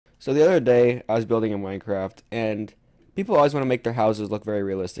So the other day, I was building in Minecraft, and people always want to make their houses look very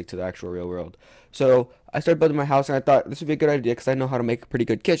realistic to the actual real world. So I started building my house, and I thought this would be a good idea because I know how to make a pretty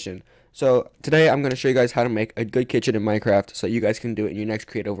good kitchen. So today, I'm going to show you guys how to make a good kitchen in Minecraft, so you guys can do it in your next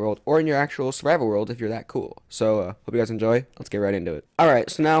creative world or in your actual survival world if you're that cool. So hope you guys enjoy. Let's get right into it. All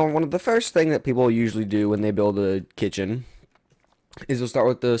right. So now, one of the first thing that people usually do when they build a kitchen is they'll start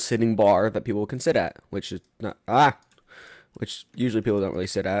with the sitting bar that people can sit at, which is not which usually people don't really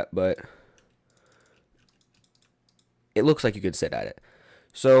sit at, but it looks like you could sit at it.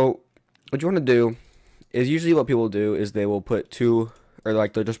 So what you want to do is usually what people do is they will put two, or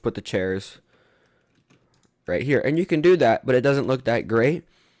like they'll just put the chairs right here, and you can do that, but it doesn't look that great,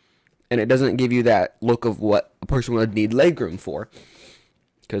 and it doesn't give you that look of what a person would need legroom for,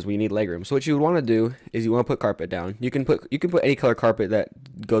 because we need legroom. So what you would want to do is you want to put carpet down. You can put any color carpet that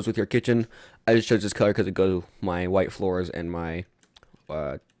goes with your kitchen. I just chose this color because it goes with my white floors and my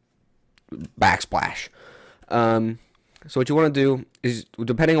uh, backsplash. So what you want to do is,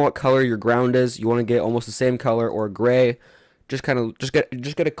 depending on what color your ground is, you want to get almost the same color or gray. Just get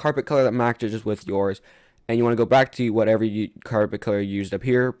a carpet color that matches with yours, and you want to go back to whatever carpet color you used up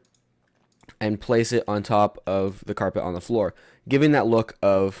here, and place it on top of the carpet on the floor, giving that look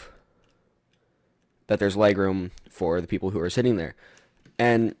of that there's legroom for the people who are sitting there.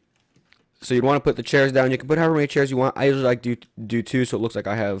 And so you'd want to put the chairs down. You can put however many chairs you want. I usually like to do two, so it looks like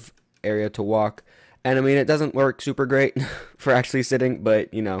I have area to walk. And I mean, it doesn't work super great for actually sitting,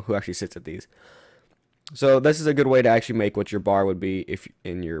 but you know, who actually sits at these? So this is a good way to actually make what your bar would be if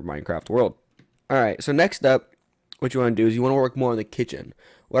in your Minecraft world. Alright, so next up, what you want to do is you want to work more on the kitchen.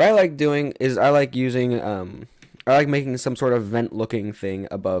 What I like doing is I like making some sort of vent looking thing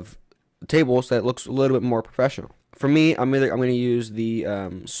above the table so that it looks a little bit more professional. For me, I'm going to use the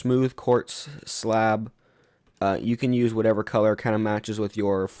smooth quartz slab. You can use whatever color kind of matches with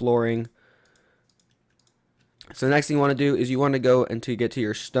your flooring. So the next thing you want to do is you want to go until you get to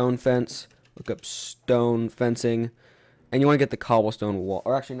your stone fence. Look up stone fencing. And you want to get the cobblestone wall.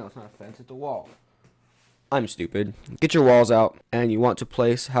 Or actually, no, it's not a fence, it's a wall. I'm stupid. Get your walls out, and you want to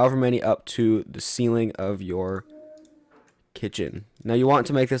place however many up to the ceiling of your kitchen. Now you want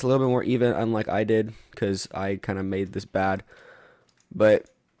to make this a little bit more even, unlike I did, because I kind of made this bad. But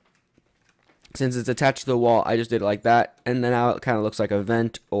since it's attached to the wall, I just did it like that. And then now it kind of looks like a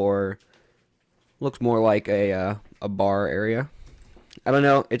vent, or looks more like a bar area. I don't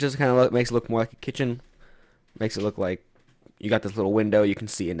know. It just kind of makes it look more like a kitchen. Makes it look like you got this little window you can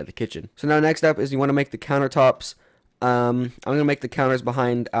see into the kitchen. So now next up is you want to make the countertops. I'm going to make the counters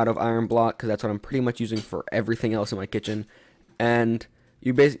behind out of iron block because that's what I'm pretty much using for everything else in my kitchen. And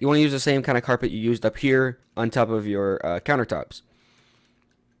you want to use the same kind of carpet you used up here on top of your countertops.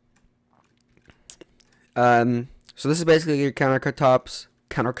 So this is basically your countertops.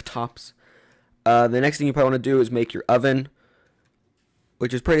 The next thing you probably want to do is make your oven,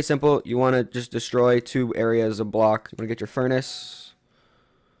 which is pretty simple. You want to just destroy two areas of block. You want to get your furnace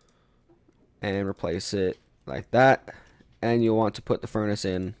and replace it like that. And you want to put the furnace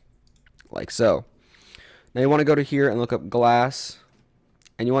in like so. Now you want to go to here and look up glass.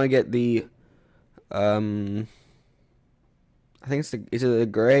 And you want to get the, I think it's either the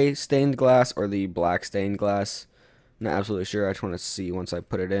gray stained glass or the black stained glass. I'm not absolutely sure. I just want to see once I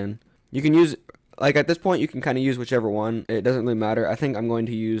put it in. You can use, like at this point, you can kind of use whichever one. It doesn't really matter. I think I'm going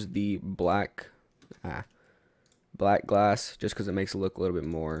to use the black glass just because it makes it look a little bit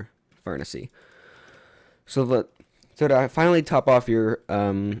more furnace-y. So to finally top off your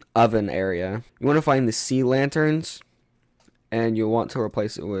oven area, you want to find the sea lanterns, and you'll want to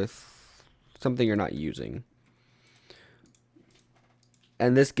replace it with something you're not using.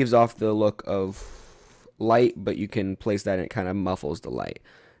 And this gives off the look of light, but you can place that and it kind of muffles the light.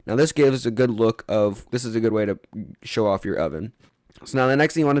 Now this gives a good look of, this is a good way to show off your oven. So now the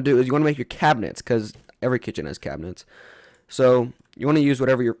next thing you want to do is you want to make your cabinets, because every kitchen has cabinets. So you want to use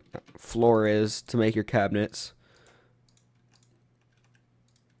whatever your floor is to make your cabinets.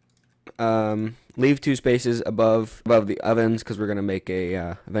 Leave two spaces above the ovens because we're going to make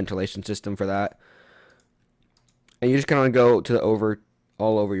a ventilation system for that. And you just kind of go to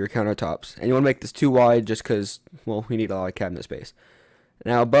all over your countertops. And you want to make this too wide just because, well, we need a lot of cabinet space.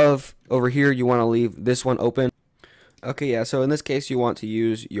 Now above, over here, you want to leave this one open. Okay, yeah, so in this case, you want to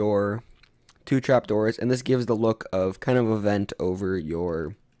use your two trapdoors, and this gives the look of kind of a vent over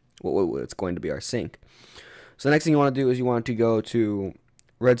your, what's going to be our sink. So the next thing you want to do is you want to go to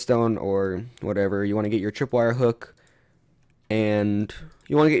redstone or whatever. You want to get your tripwire hook, and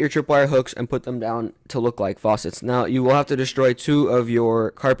you want to get your tripwire hooks and put them down to look like faucets. Now, you will have to destroy two of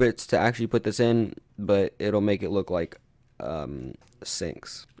your carpets to actually put this in, but it'll make it look like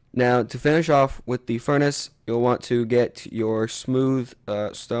sinks. Now, to finish off with the furnace, you'll want to get your smooth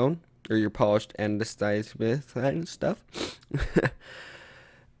stone, or your polished andesite stuff.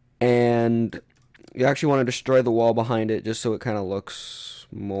 And you actually want to destroy the wall behind it just so it kind of looks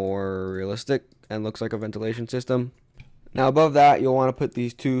more realistic and looks like a ventilation system. Now above that, you'll want to put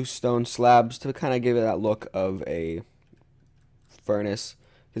these 2 stone slabs to kind of give it that look of a furnace.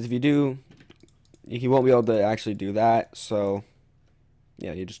 Because if you do, you won't be able to actually do that. So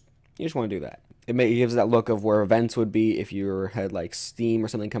yeah, you just want to do that. It gives that look of where vents would be if you had like steam or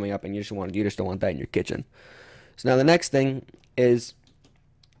something coming up, and you just don't want that in your kitchen. So now the next thing is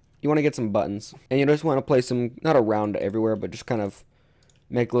you want to get some buttons, and you just want to place them not around everywhere, but just kind of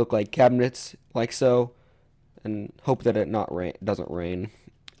make it look like cabinets, like so, and hope that it doesn't rain.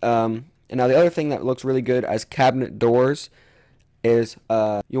 And now the other thing that looks really good as cabinet doors is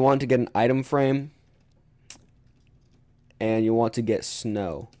you want to get an item frame, and you want to get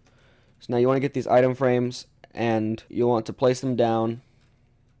snow. So now you want to get these item frames, and you want to place them down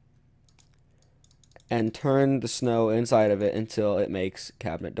and turn the snow inside of it until it makes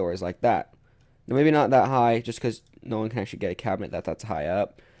cabinet doors like that. Now maybe not that high, just because no one can actually get a cabinet that's high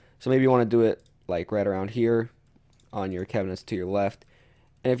up. So maybe you want to do it like right around here on your cabinets to your left.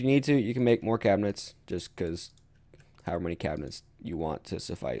 And if you need to, you can make more cabinets, just because however many cabinets you want to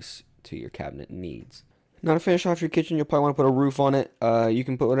suffice to your cabinet needs. Now to finish off your kitchen, you'll probably want to put a roof on it. You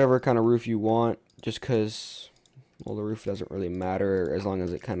can put whatever kind of roof you want, just because, well, the roof doesn't really matter as long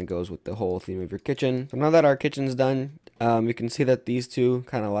as it kind of goes with the whole theme of your kitchen. So now that our kitchen's done, you can see that these 2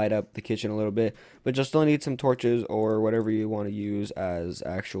 kind of light up the kitchen a little bit, but you'll still need some torches or whatever you want to use as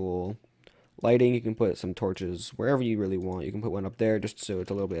actual lighting. You can put some torches wherever you really want. You can put one up there just so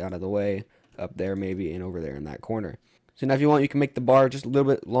it's a little bit out of the way, up there maybe, and over there in that corner. So now if you want, you can make the bar just a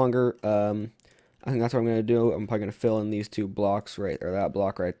little bit longer. I think that's what I'm going to do. I'm probably going to fill in these 2 blocks or that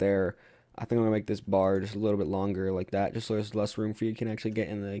block right there. I think I'm going to make this bar just a little bit longer like that, just so there's less room for you can actually get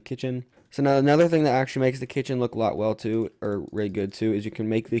in the kitchen. So now another thing that actually makes the kitchen look a lot really good too, is you can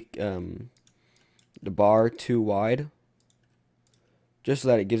make the bar too wide, just so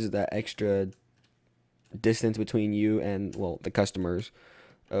that it gives it that extra distance between you and, well, the customers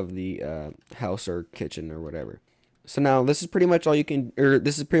of the house or kitchen or whatever. So now this is pretty much all you can, or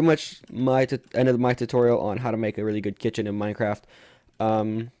this is pretty much my end of my tutorial on how to make a really good kitchen in Minecraft.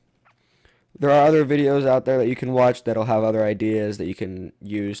 There are other videos out there that you can watch that'll have other ideas that you can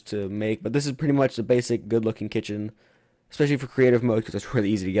use to make, but this is pretty much the basic good looking kitchen, especially for creative mode, because it's really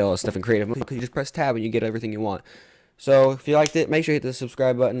easy to get all this stuff in creative mode, because you just press tab and you get everything you want. So if you liked it, make sure you hit the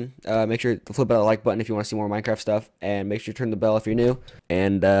subscribe button, make sure to flip out the like button if you want to see more Minecraft stuff, and make sure you turn the bell if you're new,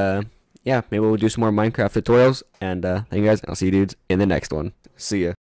 and yeah, maybe we'll do some more Minecraft tutorials, and thank you guys, and I'll see you dudes in the next one. See ya.